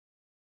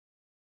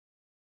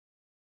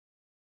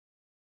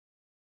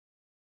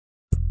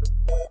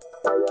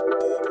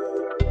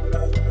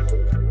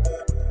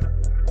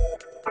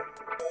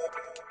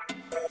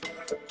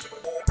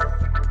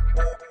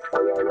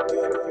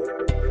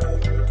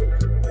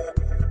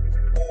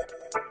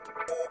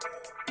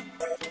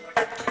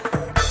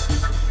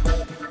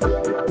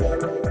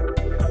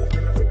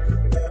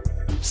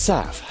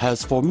SAF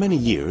has for many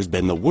years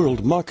been the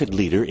world market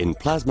leader in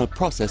plasma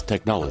process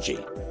technology,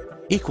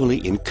 equally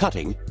in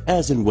cutting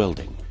as in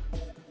welding.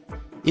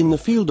 In the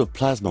field of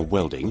plasma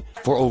welding,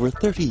 for over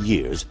 30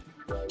 years,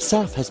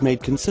 SAF has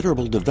made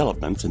considerable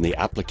developments in the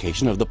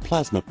application of the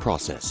plasma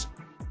process,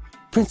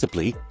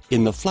 principally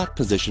in the flat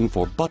position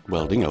for butt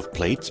welding of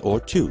plates or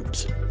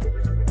tubes.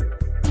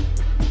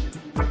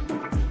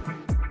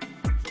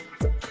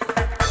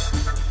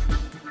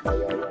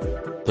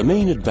 The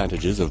main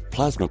advantages of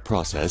plasma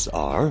process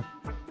are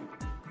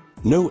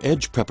no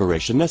edge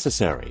preparation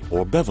necessary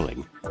or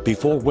beveling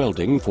before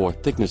welding for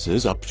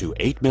thicknesses up to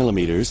 8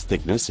 mm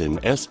thickness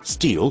in S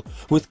steel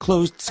with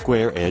closed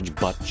square edge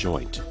butt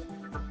joint.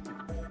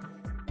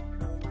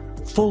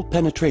 Full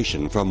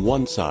penetration from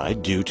one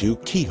side due to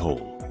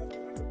keyhole.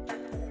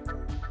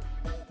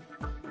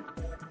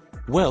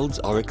 Welds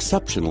are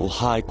exceptional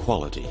high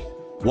quality,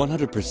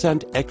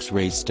 100%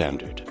 X-ray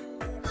standard.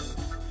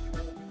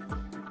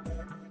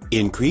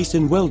 Increase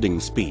in welding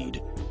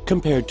speed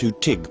compared to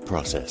TIG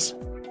process.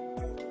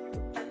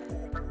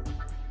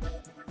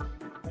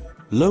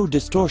 Low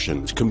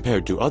distortions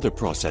compared to other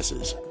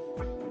processes.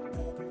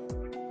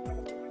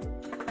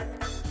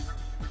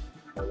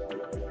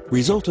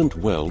 Resultant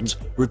welds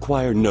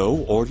require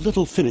no or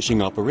little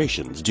finishing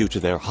operations due to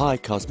their high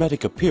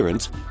cosmetic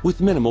appearance with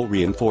minimal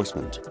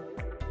reinforcement.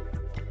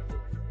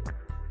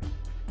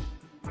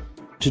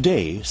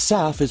 Today,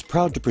 SAF is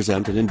proud to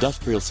present an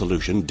industrial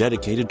solution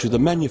dedicated to the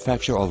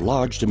manufacture of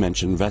large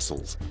dimension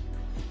vessels,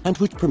 and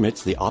which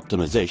permits the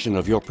optimization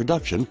of your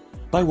production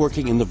by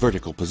working in the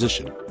vertical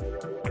position.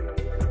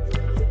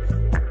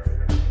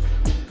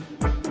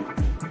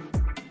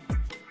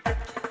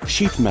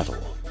 Sheet metal.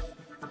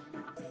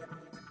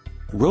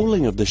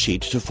 Rolling of the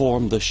sheet to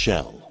form the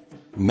shell.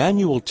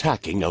 Manual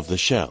tacking of the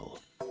shell.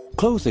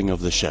 Closing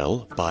of the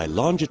shell by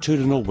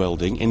longitudinal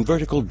welding in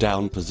vertical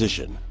down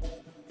position.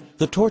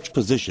 The torch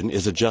position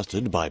is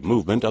adjusted by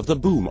movement of the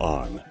boom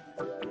arm.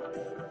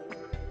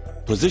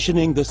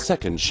 Positioning the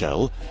second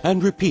shell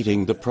and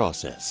repeating the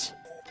process.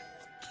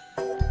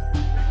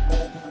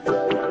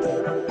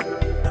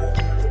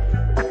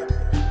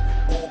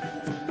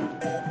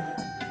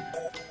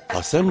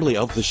 Assembly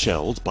of the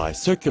shells by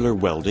circular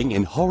welding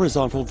in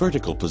horizontal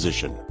vertical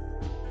position.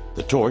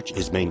 The torch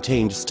is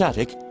maintained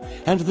static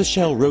and the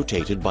shell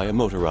rotated by a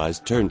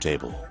motorized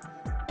turntable.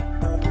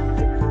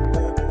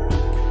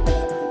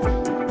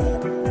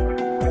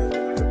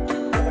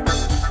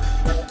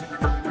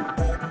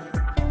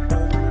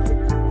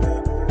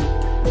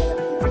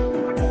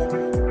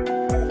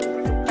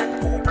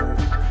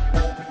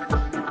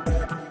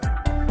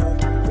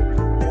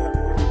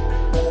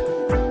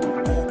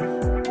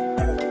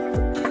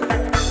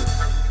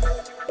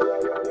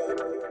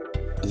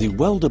 The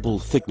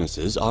weldable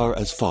thicknesses are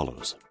as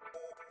follows.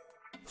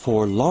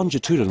 For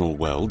longitudinal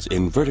welds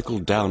in vertical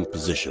down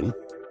position,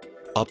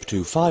 up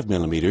to 5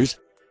 mm,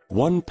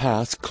 1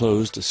 pass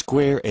closed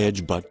square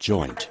edge butt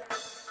joint.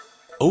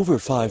 Over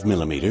 5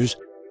 mm,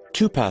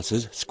 2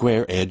 passes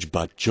square edge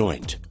butt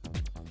joint.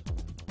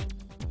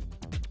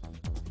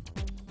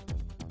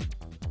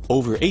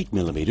 Over 8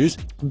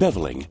 mm,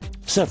 beveling,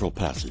 several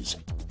passes.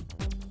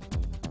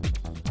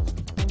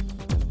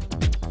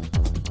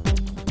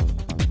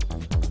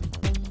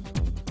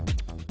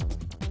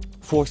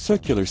 For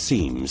circular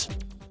seams,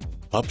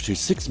 up to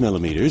 6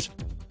 mm,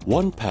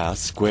 1 pass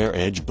square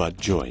edge butt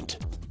joint.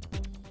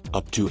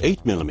 Up to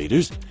 8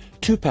 mm,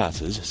 2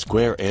 passes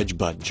square edge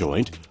butt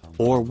joint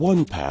or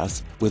 1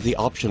 pass with the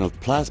option of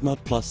plasma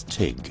plus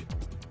TIG.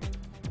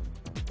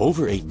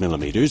 Over 8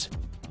 mm,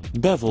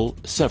 bevel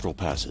several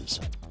passes.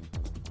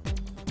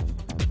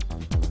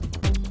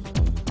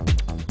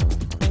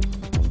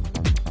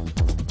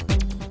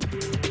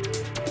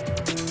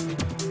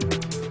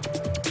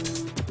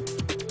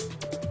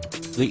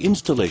 The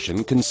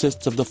installation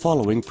consists of the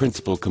following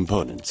principal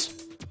components: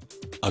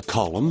 a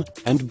column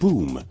and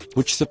boom,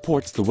 which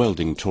supports the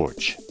welding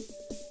torch,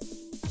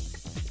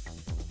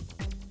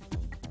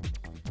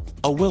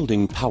 a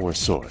welding power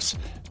source,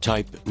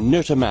 type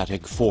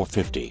Nertomatic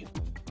 450,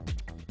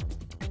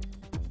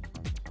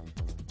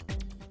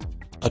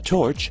 a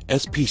torch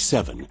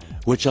SP7,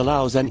 which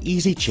allows an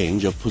easy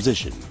change of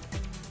position,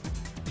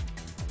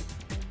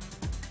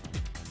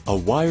 a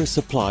wire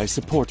supply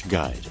support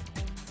guide,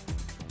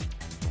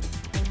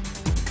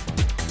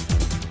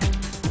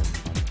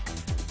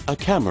 a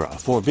camera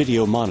for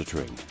video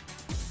monitoring,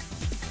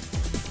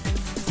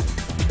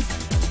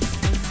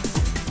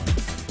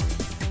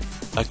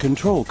 a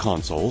control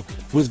console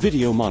with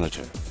video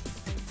monitor,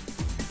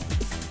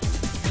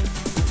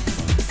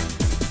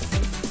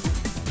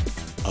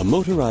 a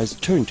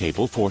motorized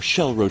turntable for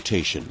shell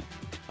rotation,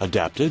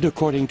 adapted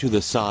according to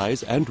the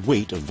size and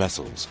weight of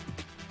vessels,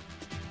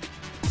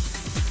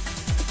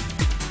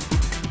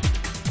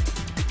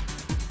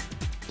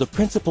 The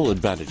principal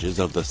advantages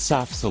of the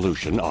SAF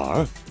solution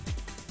are: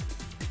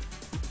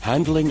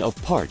 handling of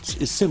parts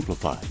is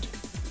simplified.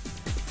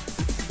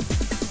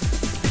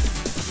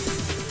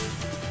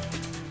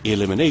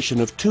 Elimination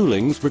of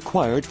toolings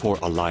required for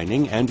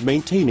aligning and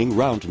maintaining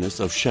roundness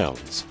of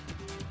shells.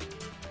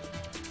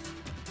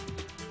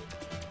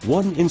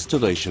 One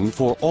installation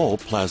for all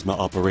plasma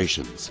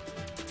operations.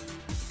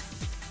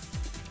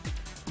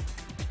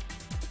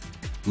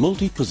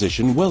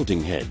 Multi-position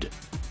welding head,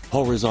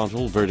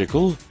 horizontal,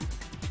 vertical,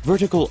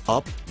 vertical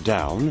up,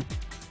 down,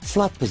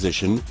 flat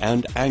position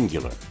and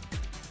angular.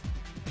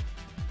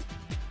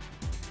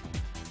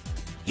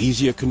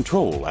 Easier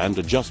control and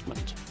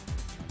adjustment.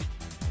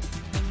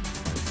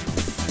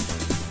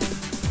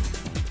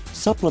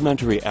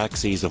 Supplementary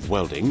axes of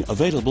welding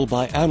available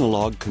by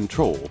analog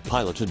control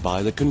piloted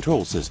by the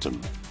control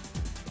system.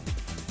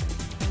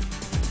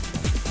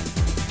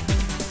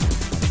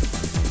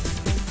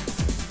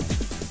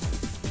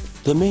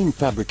 The main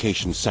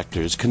fabrication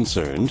sectors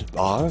concerned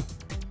are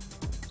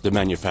the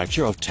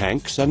manufacture of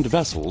tanks and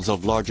vessels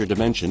of larger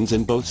dimensions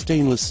in both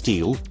stainless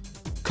steel,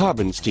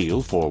 carbon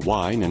steel for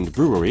wine and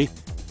brewery,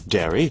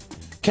 dairy,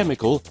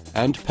 chemical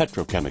and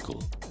petrochemical.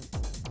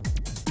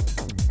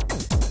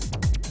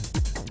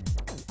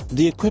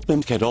 The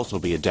equipment can also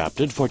be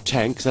adapted for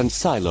tanks and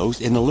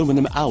silos in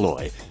aluminum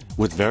alloy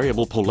with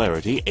variable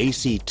polarity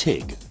AC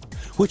TIG,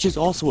 which is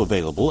also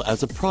available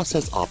as a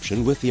process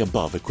option with the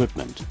above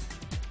equipment.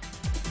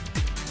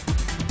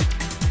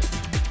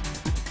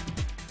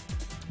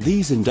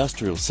 These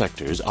industrial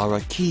sectors are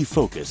a key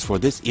focus for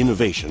this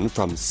innovation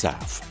from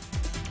SAF.